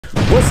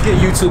What's good,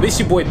 YouTube? It's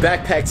your boy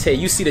BacPac Tay.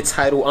 You see the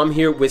title. I'm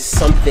here with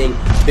something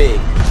big.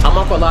 I'm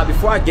not gonna lie,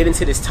 before I get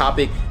into this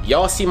topic,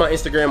 y'all see my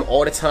Instagram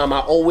all the time. I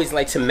always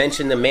like to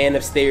mention the man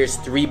upstairs.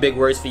 3 big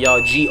words for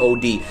y'all,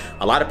 G-O-D.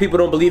 A lot of people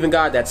don't believe in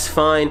God. That's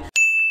fine.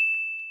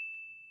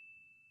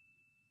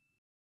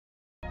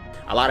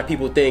 A lot of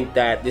people think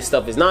that this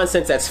stuff is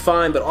nonsense. That's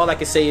fine, but all I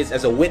can say is,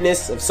 as a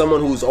witness of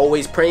someone who's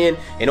always praying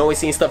and always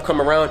seeing stuff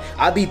come around,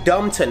 I'd be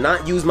dumb to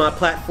not use my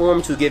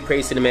platform to give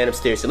praise to the man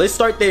upstairs. So let's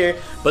start there,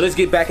 but let's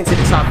get back into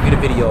the topic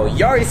of the video.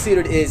 You already see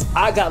what it is.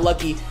 I got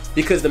lucky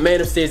because the man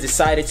upstairs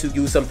decided to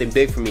do something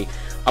big for me.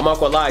 I'm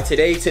not gonna lie,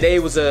 today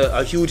was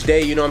a huge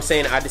day, you know what I'm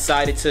saying? I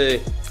decided to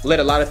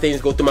let a lot of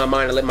things go through my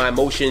mind and let my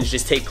emotions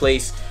just take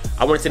place.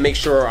 I wanted to make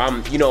sure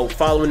I'm, you know,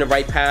 following the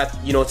right path,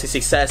 you know, to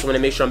success. I want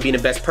to make sure I'm being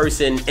the best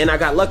person, and I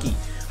got lucky.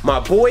 My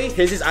boy,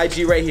 here's his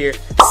IG right here,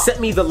 sent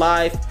me the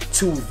live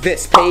to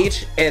this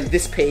page and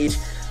this page.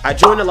 I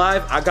joined the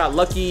live, I got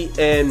lucky,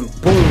 and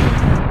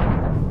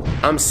boom,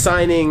 I'm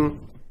signing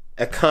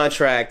a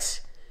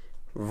contract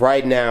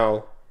right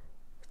now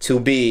to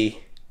be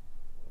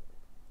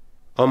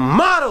a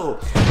model.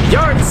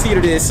 Y'all already see what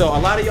it is. So a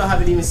lot of y'all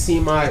haven't even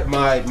seen my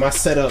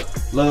setup.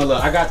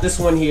 Look, I got this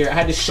one here. I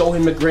had to show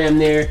him the gram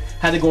there.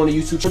 Had to go on the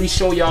YouTube. Really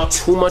show y'all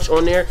too much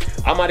on there.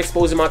 I'm not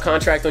exposing my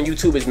contract on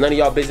YouTube. It's none of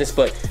y'all business,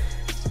 but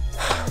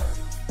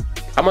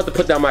I'm about to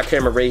put down my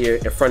camera right here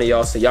in front of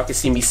y'all so y'all can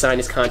see me sign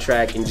this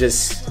contract and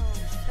just,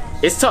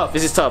 it's tough.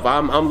 This is tough.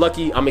 I'm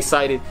lucky. I'm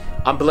excited.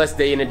 I'm blessed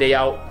day in and day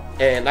out.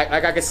 And like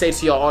I can say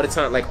to y'all all the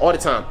time, like all the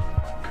time,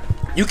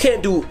 you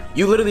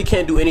literally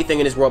can't do anything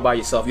in this world by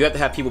yourself. You have to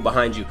have people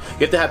behind you. You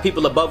have to have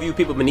people above you,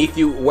 people beneath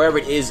you, wherever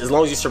it is. As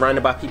long as you're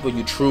surrounded by people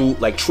you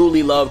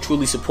truly love,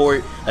 truly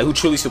support, like who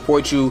truly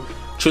support you,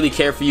 truly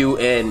care for you,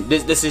 and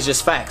this is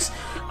just facts.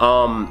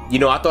 You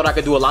know, I thought I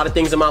could do a lot of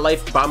things in my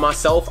life by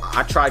myself.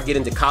 I tried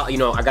getting into college. You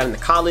know, I got into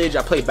college.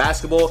 I played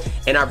basketball,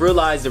 and I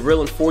realized the real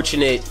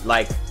unfortunate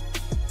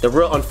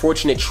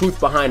truth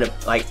behind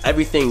like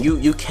everything.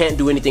 You can't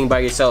do anything by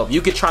yourself. You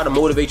could try to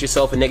motivate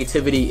yourself in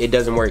negativity, it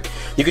doesn't work.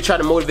 You could try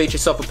to motivate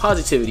yourself with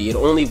positivity. It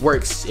only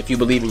works if you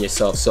believe in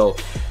yourself. So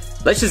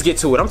let's just get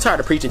to it. I'm tired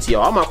of preaching to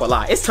y'all. I'm not gonna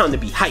lie. It's time to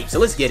be hyped. So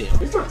let's get it.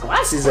 Where's my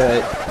glasses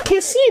at? I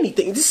can't see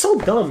anything. It's so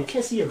dumb. You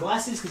can't see your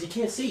glasses because you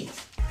can't see.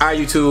 Alright,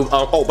 YouTube.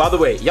 Oh, by the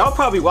way, y'all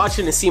probably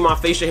watching and see my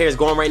facial hair is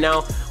going right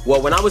now.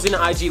 Well, when I was in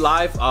the IG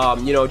live,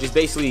 you know, just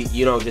basically,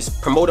 you know,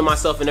 just promoting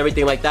myself and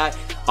everything like that,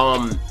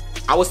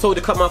 I was told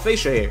to cut my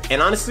facial hair,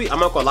 and honestly, I'm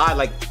not gonna lie,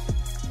 like,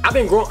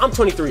 I'm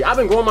 23. I've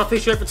been growing my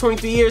facial hair for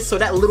 23 years, so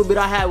that little bit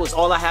I had was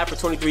all I had for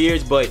 23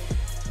 years, but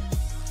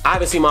I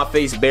haven't seen my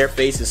bare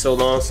face in so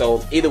long,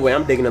 so either way,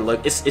 I'm digging the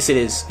look. It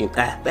is.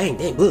 Bang,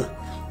 dang, ugh.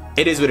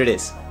 It is what it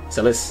is.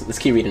 So let's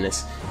keep reading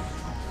this.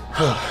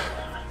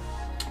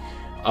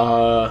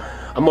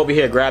 I'm over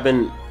here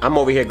grabbing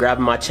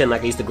my chin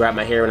like I used to grab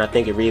my hair when I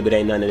think it read, but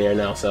ain't none of there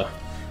now, so,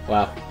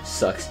 wow,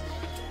 sucks.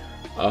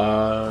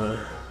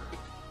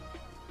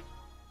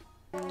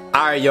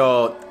 Alright,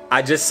 y'all,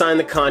 I just signed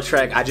the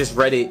contract. I just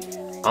read it.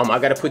 I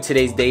gotta put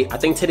today's date. I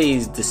think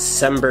today's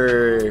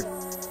December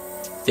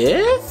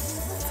 5th?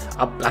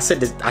 I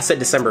said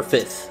December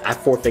 5th. I have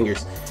 4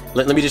 fingers.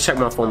 Let me just check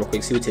my phone real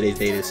quick, see what today's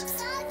date is.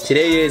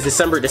 Today is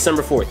December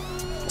 4th.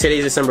 Today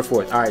is December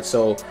 4th. Alright,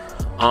 so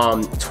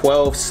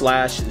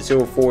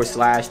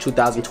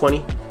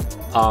 12/04/2020.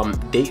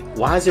 Date.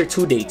 Why is there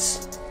 2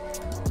 dates?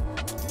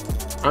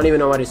 I don't even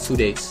know why there's 2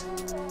 dates.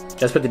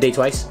 Just put the date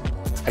twice?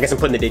 I guess I'm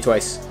putting the date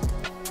twice.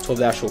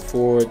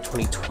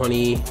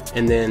 12/04/2020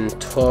 and then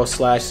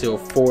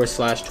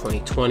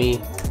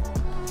 12/04/2020.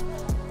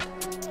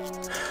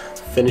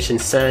 Finish and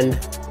send.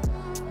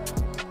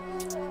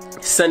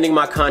 Sending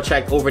my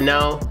contract over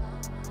now.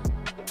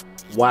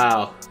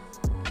 Wow.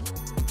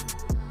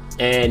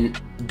 And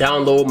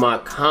download my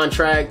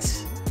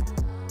contract.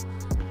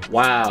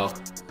 Wow.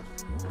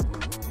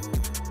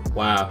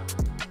 Wow.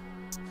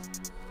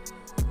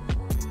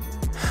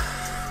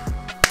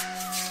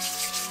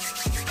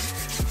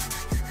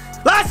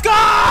 Let's go!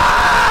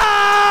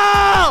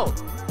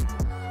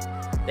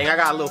 Dang, I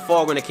got a little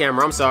fog on the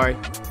camera. I'm sorry.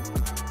 All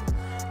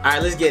right,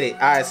 let's get it.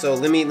 All right, so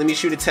let me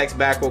shoot a text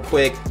back real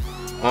quick.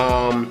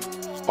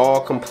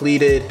 All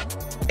completed.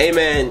 Hey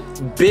man,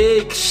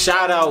 big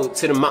shout out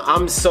to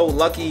I'm so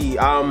lucky.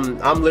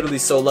 I'm literally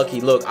so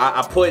lucky. Look,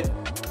 I put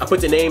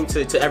the name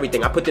to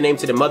everything. I put the name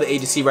to the mother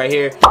agency right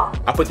here.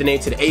 I put the name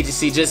to the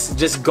agency.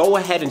 Just go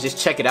ahead and just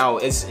check it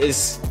out.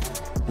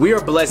 We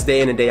are blessed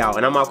day in and day out,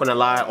 and I'm not gonna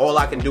lie, all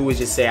I can do is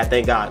just say I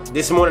thank God.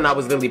 This morning I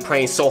was literally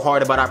praying so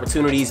hard about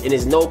opportunities, and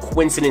it's no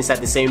coincidence that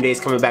the same day is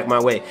coming back my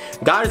way.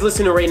 God is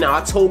listening right now.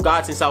 I told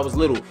God since I was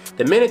little,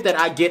 the minute that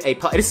I get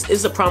this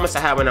is a promise I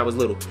had when I was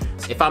little.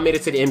 If I made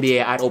it to the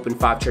NBA, I'd open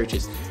 5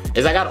 churches.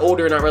 As I got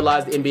older and I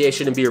realized the NBA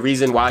shouldn't be a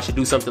reason why I should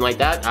do something like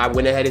that, I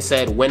went ahead and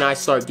said, when I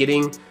start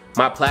getting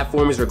my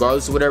platforms,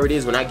 regardless of whatever it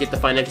is, when I get the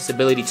financial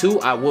stability too,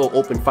 I will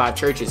open 5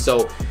 churches.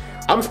 So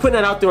I'm just putting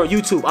that out there on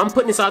YouTube. I'm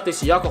putting this out there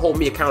so y'all can hold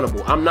me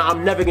accountable. I'm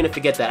never gonna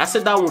forget that. I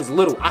said that when I was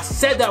little. I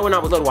said that when I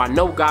was little. I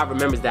know God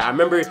remembers that. I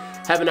remember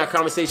having that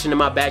conversation in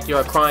my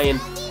backyard crying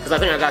because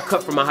because I think I got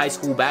cut from my high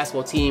school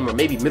basketball team, or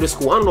maybe middle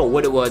school. I don't know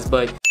what it was,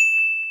 but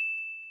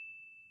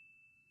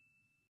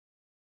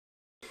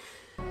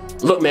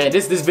look, man,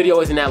 this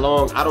video isn't that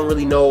long. I don't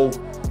really know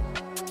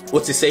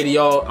what to say to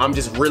y'all. I'm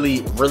just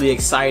really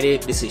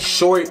excited. This is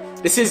short.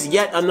 This is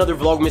yet another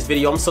Vlogmas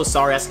video. I'm so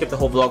sorry I skipped the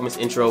whole Vlogmas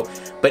intro,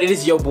 but it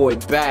is your boy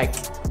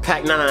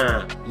BacPac.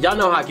 Nah. Y'all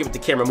know how I give it the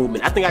camera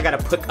movement. I think I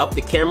gotta pick up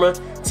the camera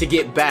to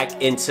get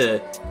back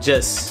into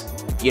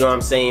just, you know what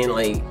I'm saying?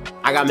 Like,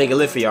 I gotta make it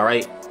live for y'all,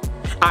 right?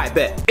 Alright,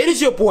 bet. It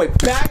is your boy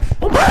Back.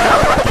 Oh my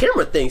god, the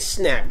camera thing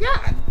snapped.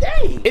 God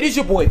dang. It is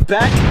your boy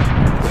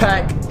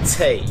BacPac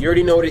Tay. You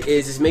already know what it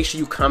is. Just make sure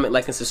you comment,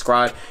 like, and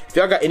subscribe. If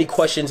y'all got any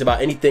questions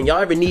about anything, y'all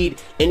ever need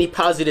any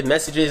positive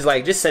messages,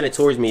 like, just send it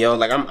towards me, yo.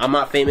 Like, I'm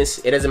not famous.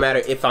 It doesn't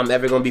matter if I'm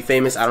ever gonna be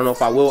famous. I don't know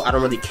if I will. I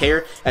don't really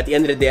care. At the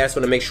end of the day, I just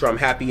want to make sure I'm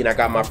happy and I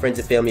got my friends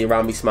and family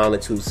around me smiling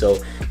too. So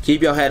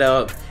keep your head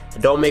up.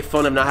 Don't make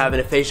fun of not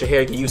having a facial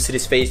hair. Get used to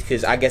this face,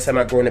 because I guess I'm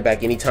not growing it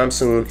back anytime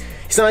soon.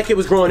 It's not like it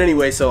was growing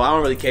anyway, so I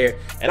don't really care.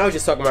 And I was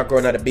just talking about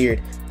growing out a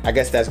beard. I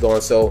guess that's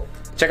going. So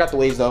check out the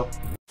waves though.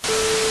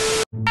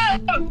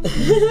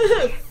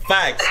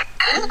 Facts.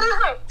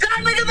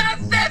 Tell niggas that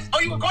sense. Oh,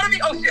 you were going to me?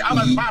 Oh shit, I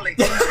was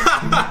violating.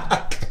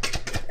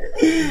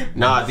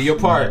 Nah, do your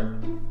part.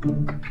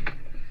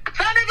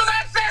 Tell niggas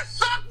that sense.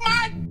 Suck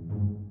my.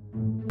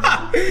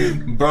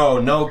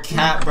 Bro, no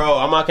cap, bro.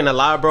 I'm not gonna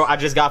lie, bro. I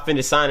just got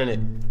finished signing it.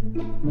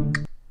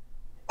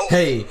 Oh.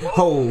 Hey,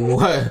 ho,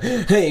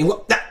 hey,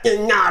 what that?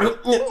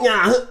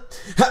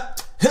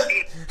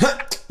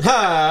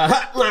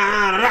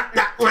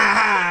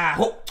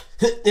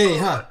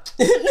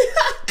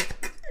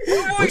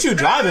 What you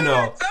driving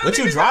though? What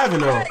you driving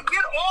though? Get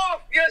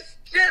off your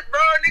shit, bro.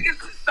 Niggas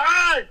is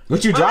signed.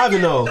 What you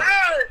driving though?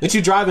 What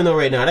you driving though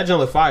right now? That junk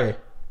look fire.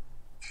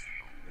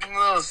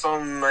 No,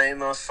 something, man.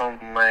 No,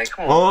 something, man.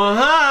 Come on. Oh,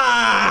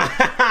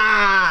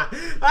 ha!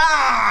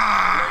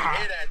 Ah! You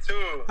hear that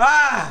too?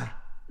 Ah!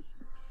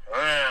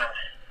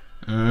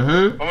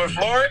 I'm in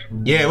Florida?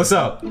 Yeah, what's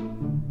up?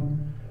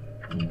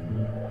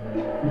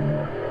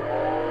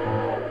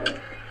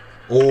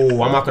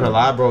 Oh, I'm not gonna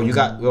lie, bro. You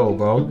got, yo,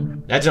 bro.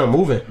 That junk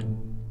moving.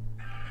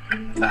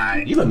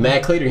 Right. You look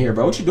mad clear in here,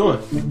 bro. What you doing?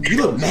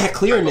 You look mad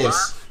clear in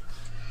this.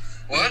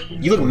 What?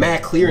 You look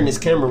mad clear in this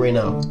camera right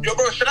now. Yo,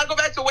 bro, should I go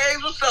back to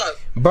waves? What's up?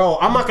 Bro,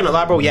 I'm not gonna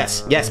lie, bro.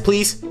 Yes,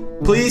 please.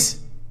 Please.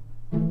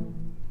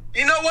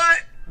 You know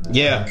what?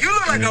 Yeah. You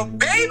look like a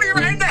baby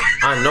right now.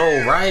 I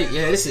know, right?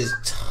 Yeah, this is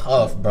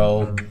tough,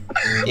 bro.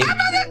 I'm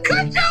gonna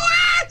cut your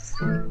ass.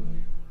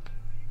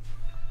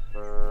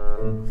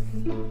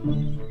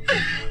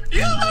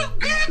 You look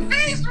good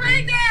face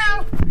right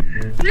now.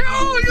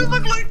 Yo, you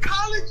look like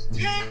college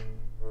Tay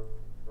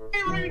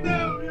right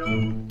now,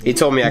 yo. He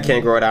told me I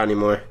can't grow it out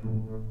anymore.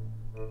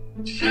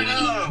 Shut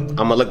up. I'm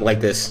gonna look like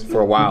this for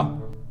a while.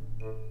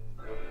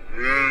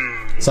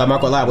 So I'm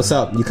not gonna lie, what's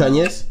up? You cutting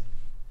yours?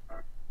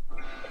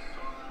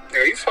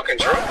 Yo, you fucking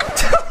drunk?